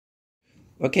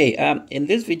Okay, in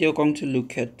this video, I'm going to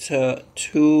look at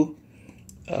two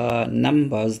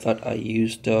numbers that are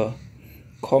used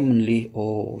commonly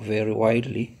or very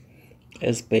widely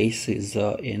as bases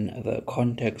in the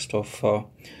context of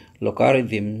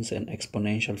logarithms and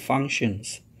exponential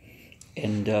functions.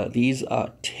 And these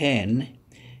are 10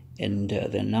 and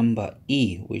the number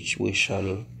e, which we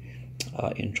shall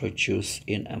introduce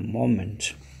in a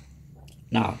moment.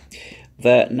 Now,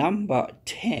 the number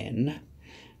 10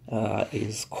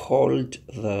 is called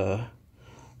the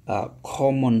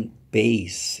common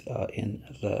base in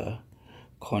the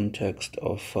context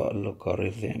of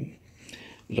logarithms.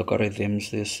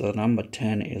 This number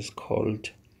 10 is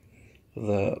called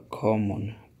the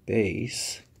common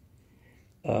base,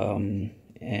 and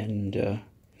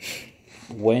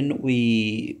when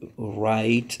we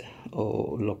write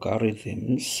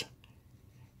logarithms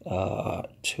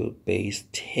to base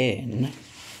 10,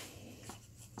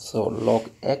 so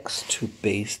log x to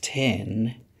base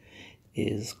 10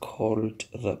 is called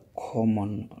the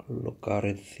common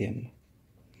logarithm.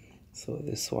 So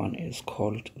this one is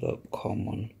called the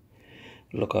common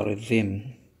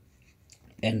logarithm,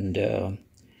 and there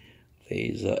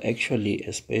is actually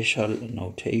a special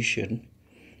notation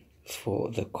for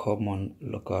the common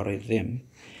logarithm.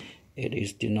 It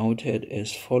is denoted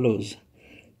as follows.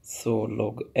 So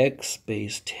log x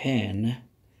base 10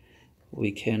 we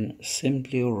can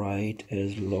simply write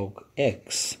as log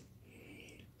x.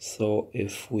 So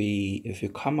if you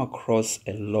come across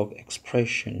a log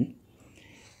expression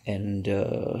and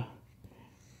there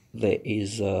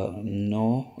is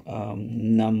no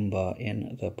number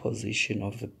in the position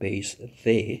of the base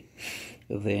there,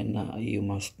 then you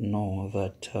must know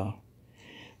that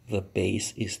the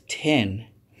base is 10.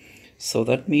 So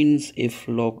that means if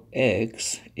log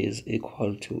x is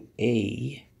equal to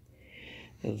a,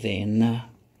 then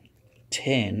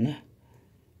 10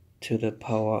 to the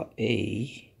power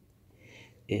a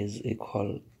is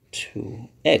equal to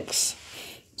x.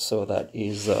 So that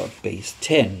is base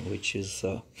 10, which is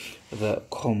the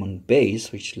common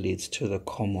base, which leads to the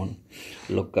common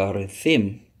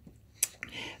logarithm.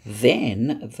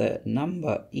 Then the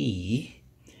number e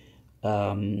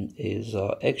is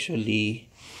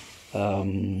actually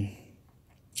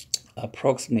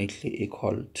approximately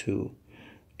equal to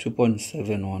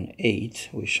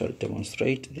 2.718. We shall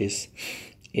demonstrate this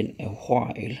in a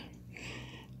while.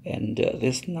 And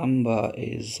this number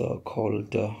is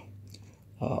called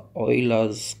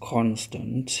Euler's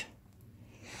constant.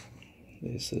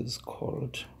 This is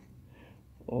called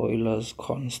Euler's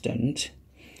constant.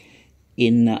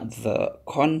 In the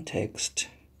context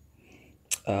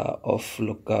of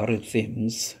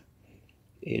logarithms,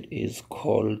 it is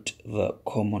called the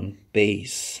common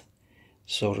base.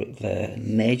 Sorry, the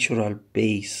natural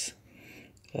base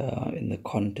in the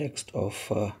context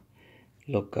of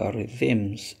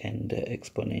logarithms and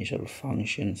exponential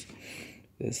functions.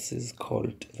 This is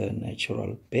called the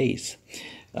natural base.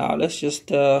 Now let's just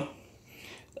do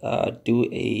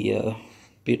a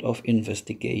bit of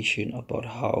investigation about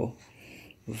how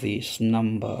this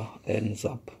number ends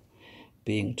up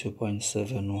being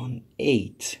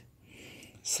 2.718.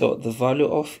 So the value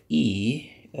of e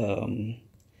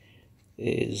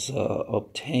is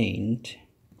obtained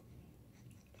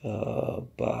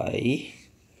by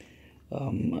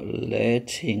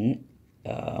letting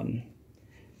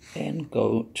n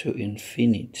go to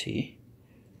infinity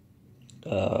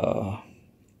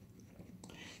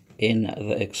in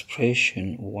the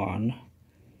expression 1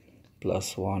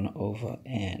 plus 1 over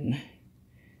n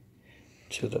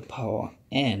to the power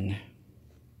n.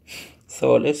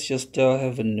 So let's just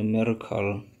have a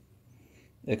numerical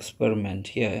experiment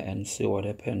here and see what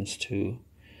happens to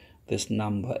this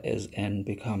number as n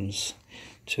becomes,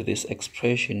 to this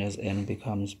expression as n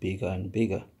becomes bigger and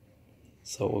bigger.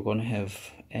 So we're going to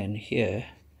have n here,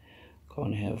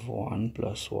 going to have 1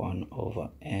 plus 1 over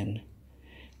n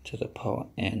to the power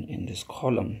n in this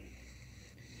column.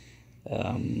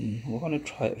 We're going to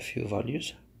try a few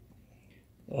values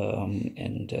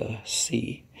and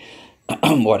see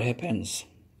what happens.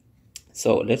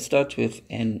 So let's start with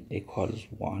n equals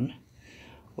 1.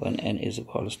 When n is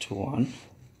equals to 1,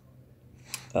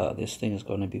 this thing is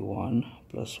going to be 1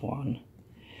 plus 1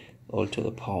 all to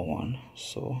the power 1.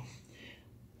 So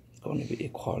it's going to be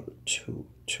equal to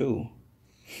 2.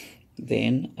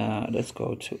 Then let's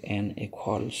go to n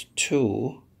equals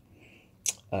to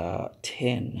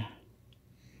 10.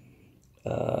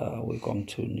 We're going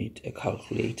to need a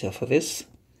calculator for this.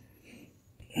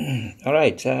 All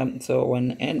right, so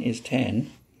when n is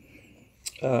 10,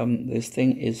 this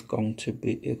thing is going to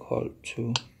be equal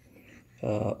to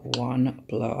 1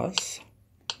 plus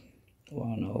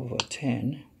 1 over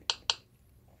 10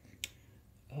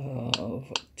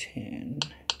 of 10,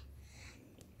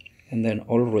 and then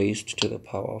all raised to the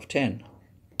power of 10.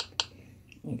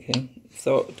 Okay,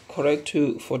 so correct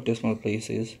to 4 decimal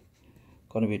places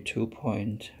going to be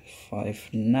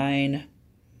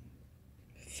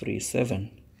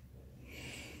 2.5937.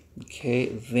 Okay,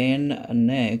 then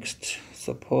next,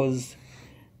 suppose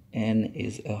n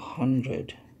is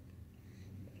 100.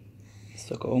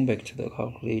 So going back to the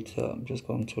calculator, I'm just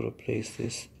going to replace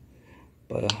this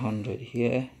by 100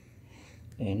 here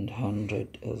and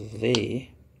 100 there,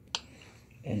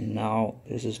 and now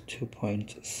this is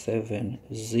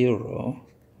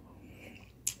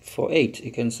 2.7048.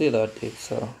 You can see that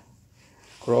it's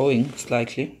growing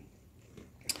slightly.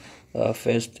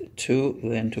 First 2,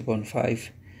 then 2.5,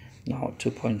 now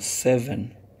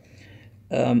 2.7.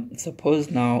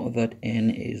 Suppose now that n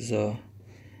is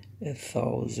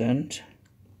 1,000,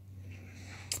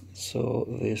 so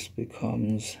this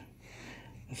becomes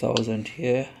 1,000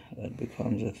 here, that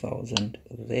becomes 1,000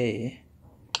 there,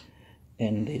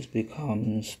 and this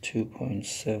becomes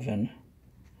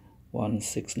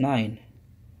 2.7169.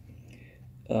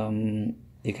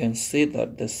 You can see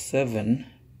that the 7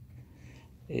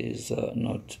 is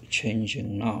not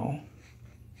changing now.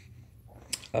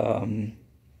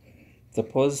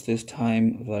 Suppose this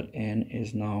time that n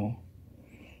is now,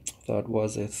 that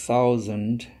was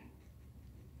 1,000.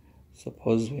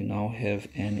 Suppose we now have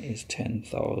n is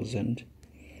 10,000.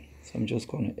 So I'm just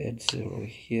going to add 0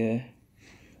 here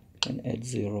and add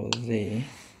 0 there.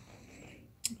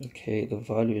 Okay, the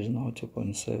value is now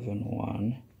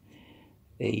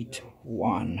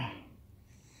 2.7181.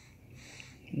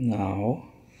 Now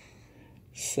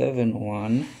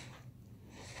 71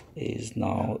 is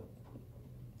now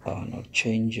not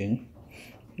changing.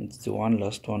 It's the one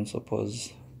last one.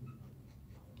 Suppose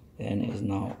n is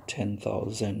now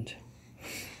 10,000.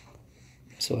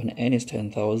 So when n is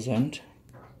 10,000,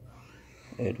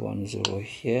 add 1 0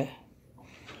 here,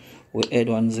 we add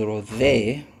 1 0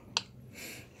 there,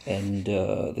 and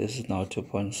this is now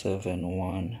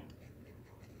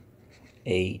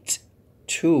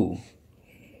 2.7182.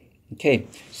 Okay,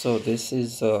 so this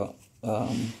is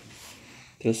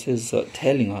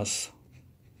telling us,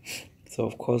 so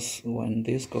of course when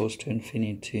this goes to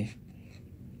infinity,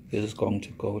 this is going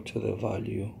to go to the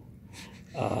value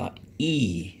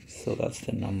e. So that's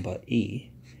the number e,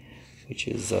 which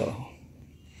is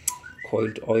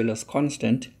called Euler's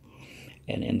constant,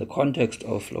 and in the context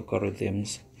of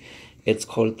logarithms it's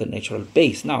called the natural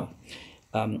base. Now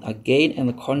again, in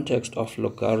the context of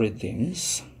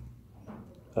logarithms,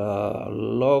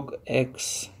 log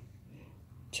x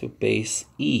to base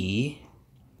e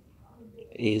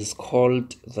is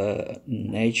called the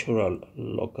natural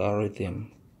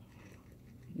logarithm.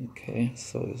 Okay,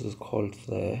 so this is called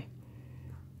the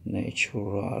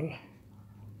natural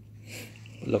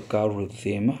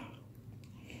logarithm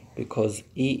because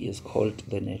e is called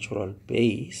the natural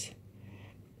base.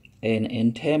 And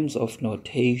in terms of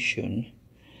notation,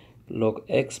 log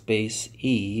x base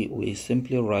e we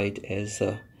simply write as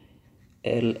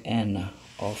ln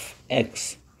of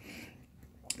x,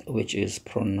 which is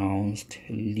pronounced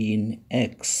ln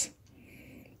x.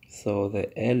 So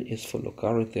the L is for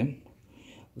logarithm,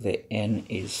 the N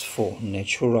is for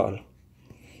natural.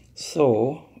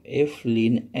 So if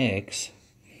ln x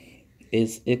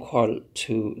is equal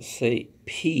to, say,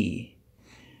 p,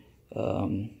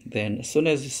 then as soon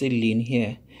as you see ln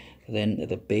here, then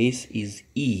the base is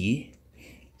e.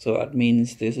 So that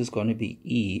means this is going to be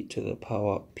e to the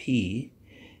power p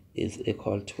is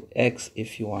equal to x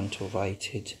if you want to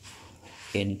write it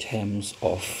in terms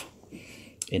of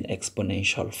in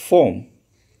exponential form.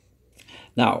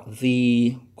 Now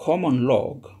the common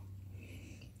log,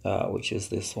 which is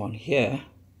this one here,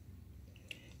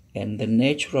 and the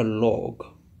natural log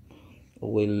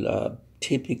will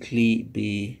typically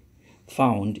be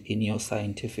found in your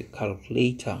scientific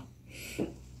calculator.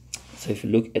 So if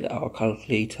you look at our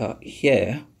calculator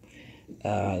here,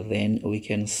 then we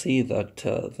can see that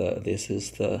this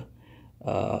is the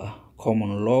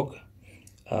common log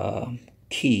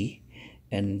key,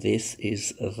 and this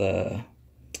is the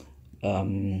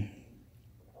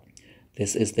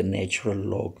natural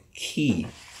log key.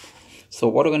 So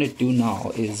what we're going to do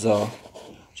now is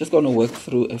just going to work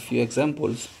through a few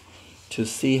examples to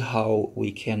see how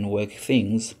we can work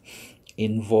things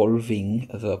involving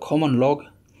the common log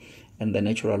and the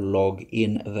natural log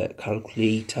in the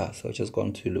calculator. So we're just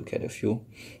going to look at a few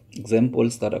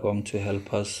examples that are going to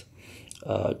help us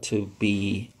to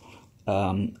be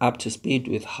up to speed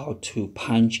with how to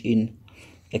punch in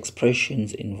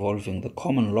expressions involving the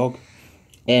common log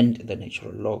and the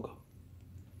natural log.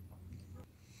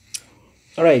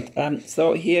 All right,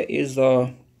 so here is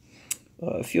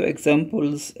a few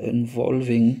examples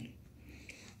involving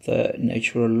the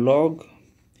natural log,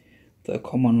 the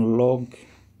common log,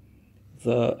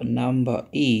 the number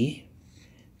e,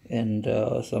 and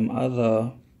some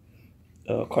other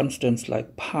constants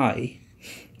like pi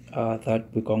that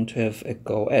we're going to have a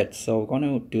go at. So we're going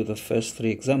to do the first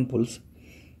three examples,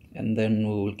 and then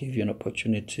we will give you an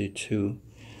opportunity to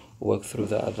work through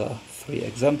the other three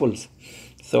examples.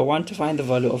 So I want to find the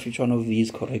value of each one of these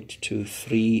correct to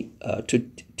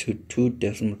two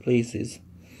decimal places.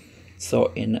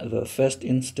 So in the first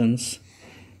instance,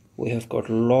 we have got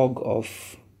log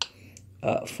of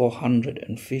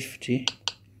 450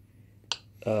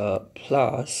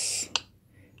 plus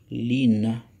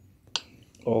ln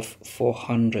of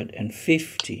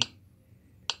 450.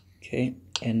 Okay,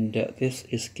 and this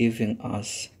is giving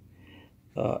us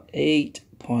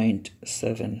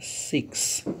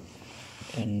 8.76,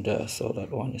 and so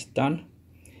that one is done.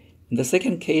 In the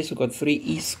second case, we've got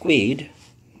 3e squared.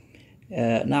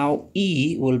 Now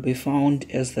e will be found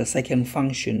as the second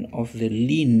function of the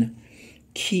ln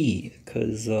key,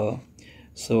 because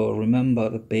so remember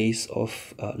the base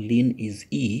of ln is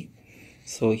e.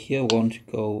 So here we're going to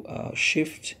go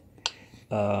shift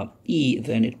e,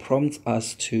 then it prompts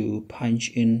us to punch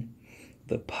in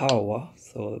the power.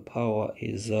 So the power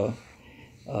is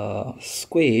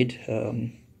squared,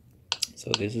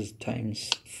 so this is times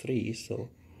 3, so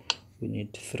we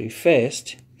need 3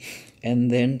 first,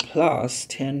 and then plus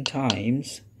 10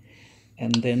 times,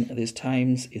 and then this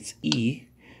times it's e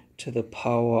to the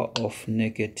power of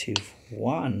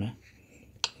 -1,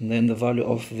 and then the value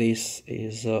of this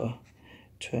is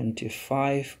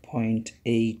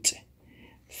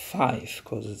 25.85,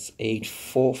 because it's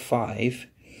 845,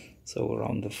 so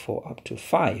around the 4 up to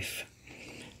 5.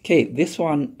 Okay, this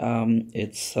one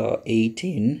it's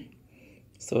 18.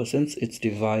 So since it's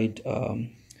divide,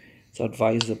 it's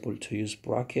advisable to use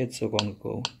brackets. So we're going to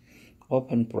go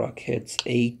open brackets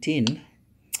 18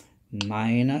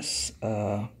 minus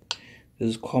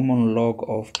this common log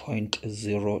of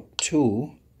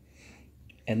 0.02,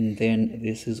 and then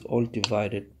this is all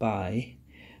divided by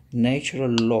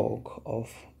natural log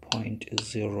of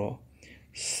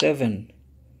 0.07,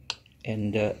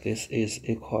 and this is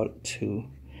equal to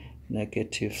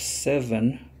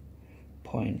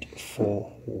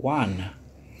 -7.41.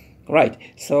 Right,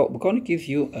 so we're going to give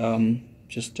you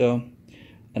just an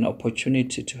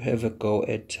opportunity to have a go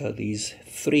at these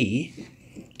three.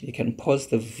 You can pause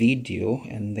the video,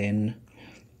 and then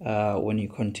when you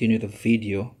continue the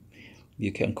video,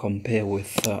 you can compare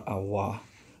with our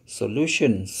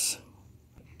solutions.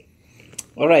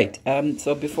 All right,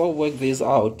 so before we work these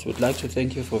out, we'd like to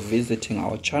thank you for visiting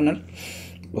our channel.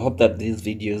 We hope that these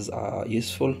videos are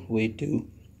useful. We do,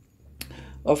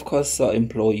 of course,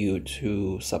 implore you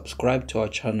to subscribe to our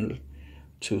channel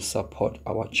to support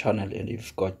our channel. And if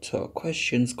you've got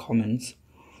questions, comments,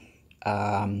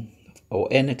 or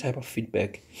any type of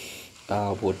feedback,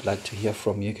 would like to hear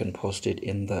from you, you can post it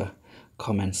in the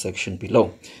comment section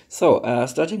below. So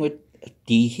starting with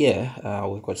D here,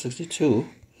 we've got 62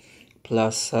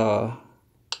 plus the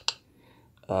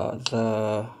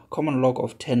common log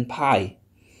of 10 pi.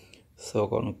 So we're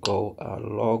going to go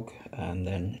log and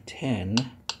then 10,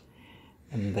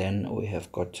 and then we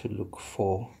have got to look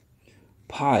for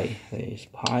pi. There is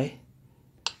pi,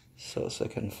 so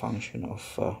second function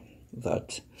of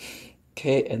that.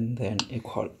 Okay, and then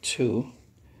equal to,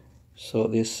 so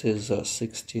this is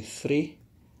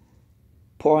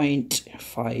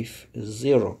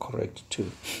 63.50, correct,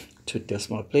 to two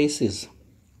decimal places.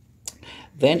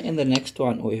 Then in the next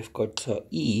one we've got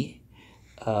e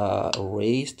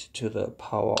raised to the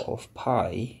power of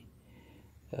pi,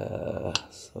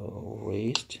 so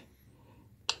raised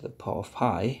to the power of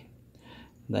pi,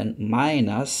 then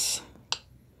minus,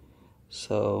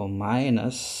 so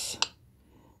minus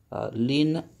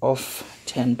ln of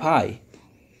 10 pi,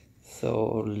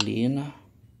 so ln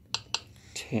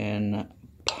 10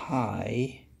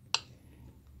 pi,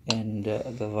 and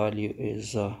the value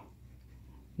is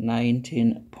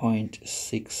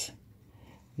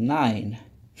 19.69.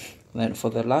 Then for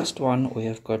the last one we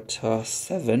have got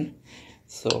 7,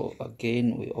 so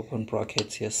again we open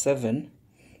brackets here, 7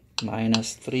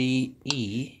 minus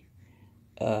 3e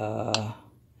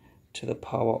to the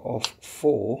power of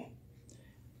 4,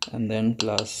 and then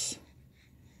plus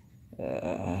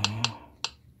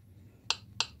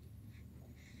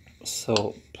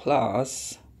so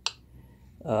plus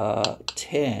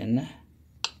 10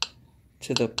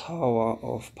 to the power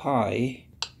of pi,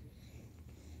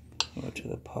 or to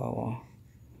the power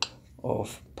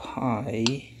of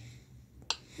pi.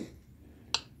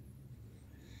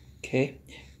 Okay,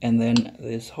 and then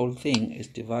this whole thing is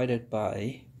divided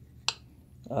by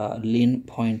ln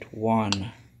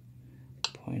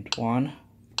 0.1,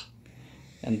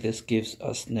 and this gives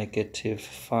us negative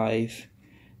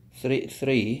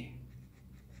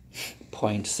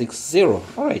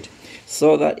 533.60. all right,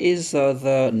 so that is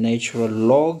the natural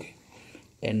log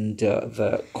and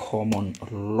the common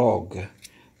log.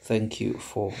 Thank you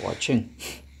for watching.